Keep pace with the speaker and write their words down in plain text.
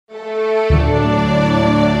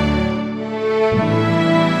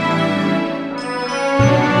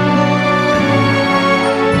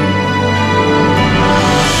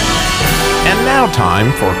And now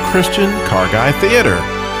time for Christian Car Guy Theater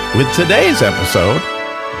with today's episode,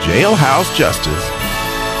 Jailhouse Justice,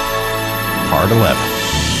 Part 11.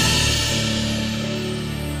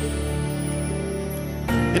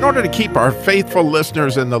 In order to keep our faithful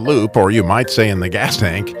listeners in the loop, or you might say in the gas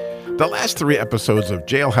tank, the last 3 episodes of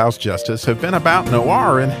Jailhouse Justice have been about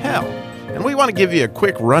Noire and hell. And we want to give you a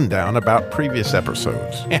quick rundown about previous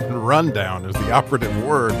episodes. And rundown is the operative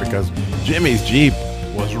word because Jimmy's Jeep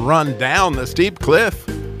was run down the steep cliff.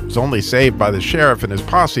 It was only saved by the sheriff and his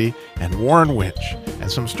posse and Warren Winch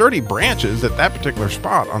and some sturdy branches at that particular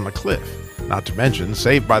spot on the cliff. Not to mention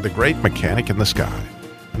saved by the great mechanic in the sky.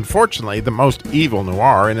 Unfortunately, the most evil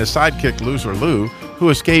Noire and his sidekick Loser Lou, who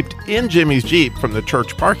escaped in Jimmy's Jeep from the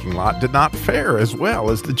church parking lot, did not fare as well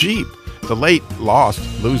as the Jeep. The late lost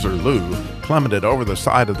Loser Lou plummeted over the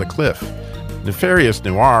side of the cliff. Nefarious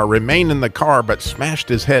Noire remained in the car but smashed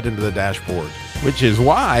his head into the dashboard, which is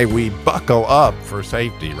why we buckle up for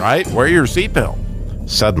safety, right? Wear your seatbelt.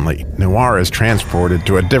 Suddenly, Noire is transported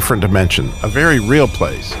to a different dimension, a very real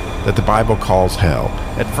place that the Bible calls hell.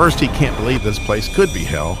 At first, he can't believe this place could be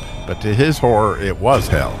hell, but to his horror, it was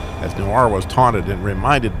hell, as Noire was taunted and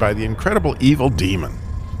reminded by the incredible evil demon.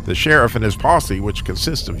 The sheriff and his posse, which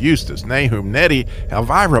consists of Eustace, Nahum, Nettie,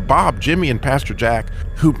 Elvira, Bob, Jimmy, and Pastor Jack,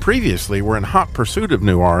 who previously were in hot pursuit of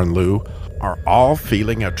Noire and Lou, are all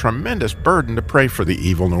feeling a tremendous burden to pray for the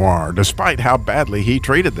evil Noire, despite how badly he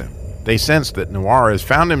treated them. They sense that Noire has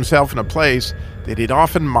found himself in a place that he'd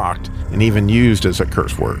often mocked and even used as a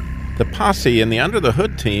curse word. The posse and the Under the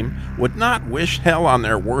Hood team would not wish hell on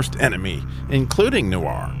their worst enemy, including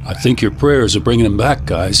Noire. I think your prayers are bringing him back,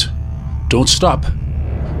 guys. Don't stop.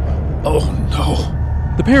 Oh,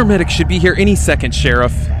 no. The paramedics should be here any second,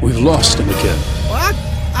 Sheriff. We've lost him again. What?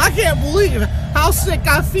 I can't believe how sick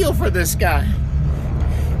I feel for this guy.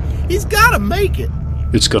 He's got to make it.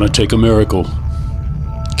 It's going to take a miracle.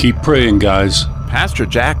 Keep praying, guys. Pastor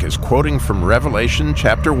Jack is quoting from Revelation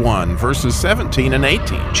chapter 1, verses 17 and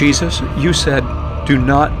 18. Jesus, you said, "Do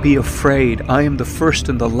not be afraid. I am the first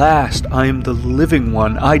and the last. I am the living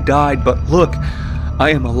one. I died, but look, I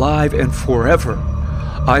am alive and forever.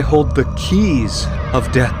 I hold the keys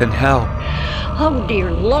of death and hell." Oh,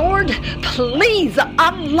 dear Lord, please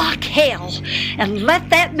unlock hell and let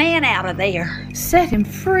that man out of there. Set him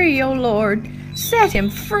free, oh Lord. Set him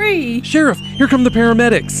free. Sheriff, here come the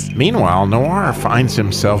paramedics. Meanwhile, Noire finds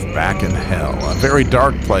himself back in hell, a very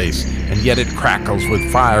dark place, and yet it crackles with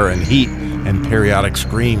fire and heat and periodic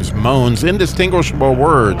screams, moans, indistinguishable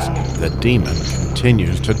words. The demon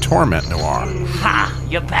continues to torment Noire. Ha!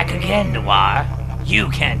 You're back again, Noire. You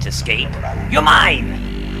can't escape. You're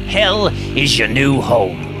mine. Hell is your new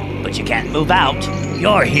home, but you can't move out.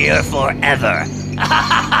 You're here forever.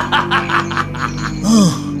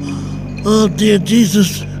 Oh, dear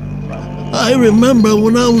Jesus. I remember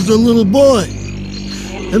when I was a little boy,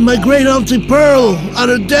 and my great auntie Pearl, on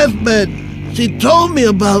her deathbed, she told me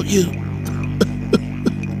about you.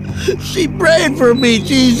 She prayed for me,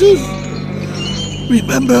 Jesus.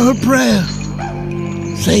 Remember her prayer.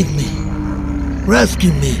 Save me.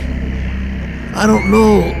 Rescue me. I don't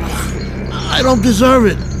know. I don't deserve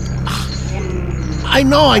it. I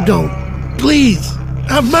know I don't. Please,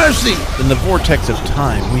 have mercy. In the vortex of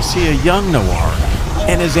time, we see a young Noire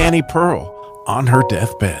and his Auntie Pearl on her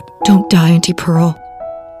deathbed. Don't die, Auntie Pearl.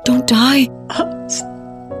 Don't die.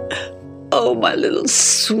 Oh, my little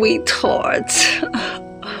sweetheart.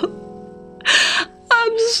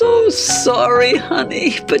 I'm so sorry,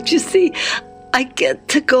 honey, but you see, I get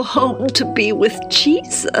to go home to be with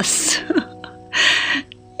Jesus.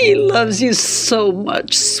 He loves you so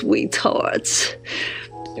much, sweetheart.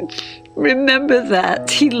 Remember that.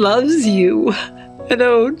 He loves you. And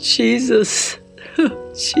oh, Jesus,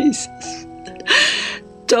 Jesus,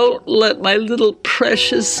 don't let my little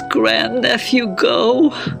precious grandnephew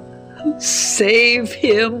go. Save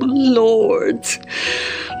him, Lord.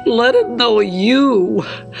 Let him know you.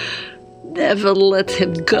 Never let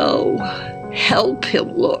him go. Help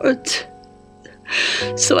him, Lord,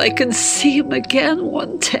 so I can see him again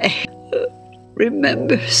one day.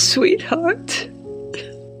 Remember, sweetheart,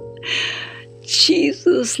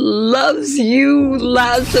 Jesus loves you,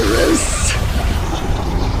 Lazarus.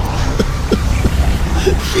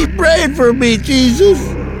 She prayed for me, Jesus.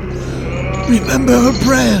 Remember her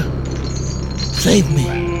prayer. Save me.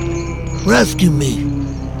 Rescue me.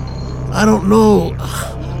 I don't know.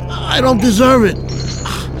 I don't deserve it.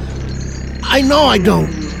 I know I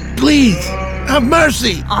don't. Please, have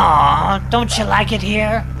mercy. Aw, don't you like it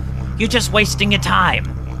here? You're just wasting your time.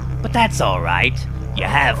 But that's all right. You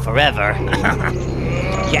have forever.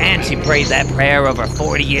 Your auntie prayed that prayer over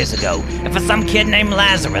 40 years ago, and for some kid named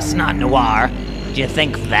Lazarus, not Noire. Do you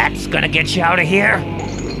think that's gonna get you out of here?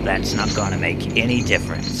 That's not gonna make any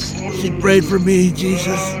difference. She prayed for me,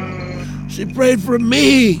 Jesus. She prayed for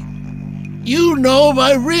me. You know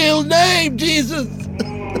my real name, Jesus.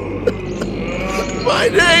 My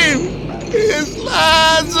name is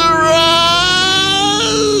Lazarus.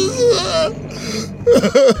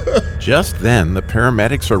 Just then, the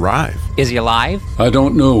paramedics arrive. Is he alive? I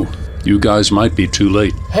don't know. You guys might be too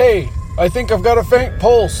late. Hey, I think I've got a faint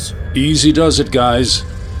pulse. Easy does it, guys.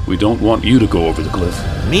 We don't want you to go over the cliff.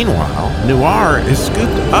 Meanwhile, Noire is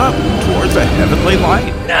scooped up towards a heavenly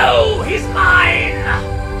light. No, he's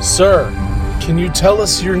mine! Sir, can you tell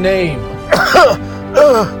us your name?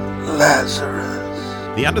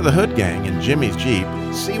 Lazarus. The Under the Hood gang and Jimmy's Jeep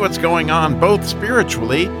see what's going on both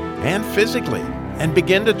spiritually and physically and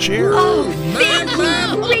begin to cheer. Oh, thank you,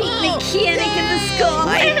 great mechanic in the sky.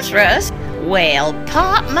 Lazarus? Well,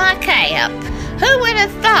 pop my cap. Who would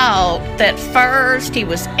have thought that first he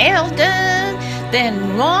was Eldon,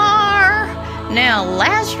 then Noire, now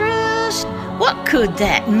Lazarus? What could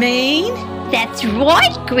that mean? That's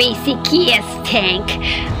right, Gracie Gas Tank.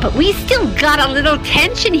 But we still got a little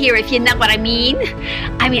tension here, if you know what I mean.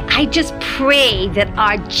 I just pray that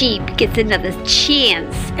our Jeep gets another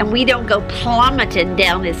chance and we don't go plummeting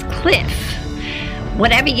down this cliff.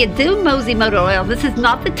 Whatever you do, Mosey Motor Oil, this is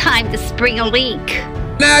not the time to spring a leak.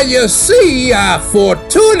 Now you see,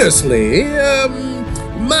 fortuitously,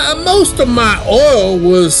 most of my oil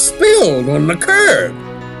was spilled on the curb.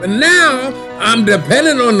 And now I'm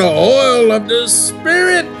depending on the oil of the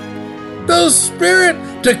Spirit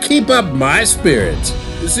to keep up my spirits.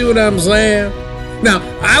 You see what I'm saying? Now,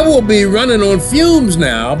 I will be running on fumes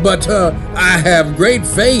now, but I have great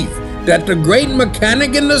faith that the great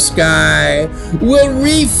mechanic in the sky will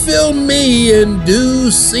refill me in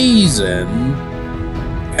due season,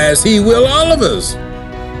 as he will all of us.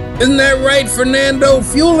 Isn't that right, Fernando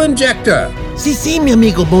Fuel Injector? Si, mi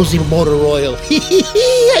amigo Mosey Motor Oil.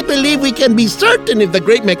 I believe we can be certain if the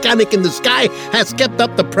great mechanic in the sky has kept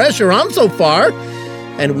up the pressure on so far.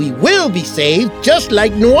 And we will be saved just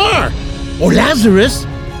like Noire. Or Lazarus.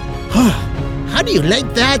 How do you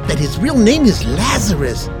like that his real name is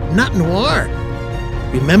Lazarus, not Noire?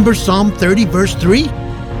 Remember Psalm 30, verse 3?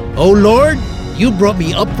 Oh Lord, you brought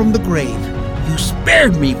me up from the grave. You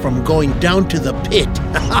spared me from going down to the pit.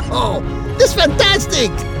 Oh, this is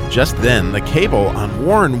fantastic! Just then, the cable on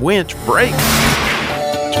Warren Winch breaks.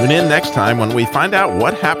 Tune in next time when we find out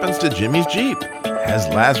what happens to Jimmy's Jeep. Has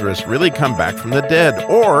Lazarus really come back from the dead,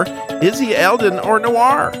 or is he Eldon or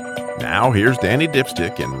Noire? Now, here's Danny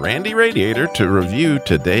Dipstick and Randy Radiator to review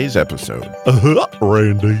today's episode.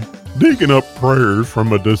 Randy, digging up prayers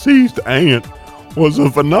from a deceased aunt was a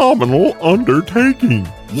phenomenal undertaking.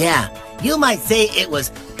 Yeah, you might say it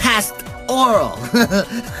was pastoral.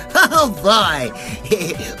 Oh boy.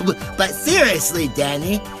 But seriously,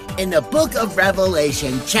 Danny, in the book of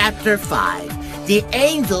Revelation, chapter 5, the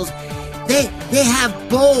angels, they have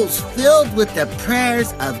bowls filled with the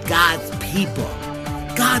prayers of God's people.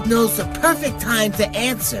 God knows the perfect time to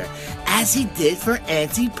answer, as he did for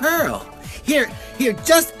Auntie Pearl. Here,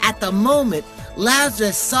 just at the moment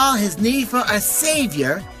Lazarus saw his need for a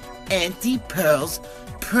savior, Auntie Pearl's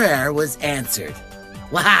prayer was answered.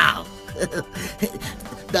 Wow!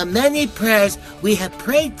 The many prayers we have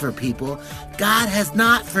prayed for people, God has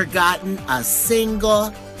not forgotten a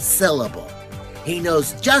single syllable. He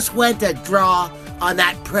knows just when to draw on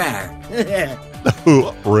that prayer.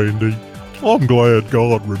 Randy, I'm glad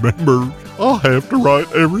God remembers. I'll have to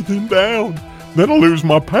write everything down. Then I'll lose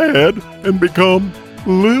my pad and become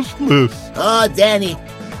listless. Oh, Danny,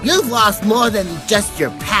 you've lost more than just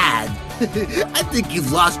your pad. I think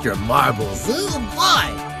you've lost your marbles. Oh, boy.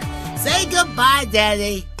 Say goodbye,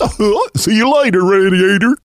 Daddy. See you later, Radiator.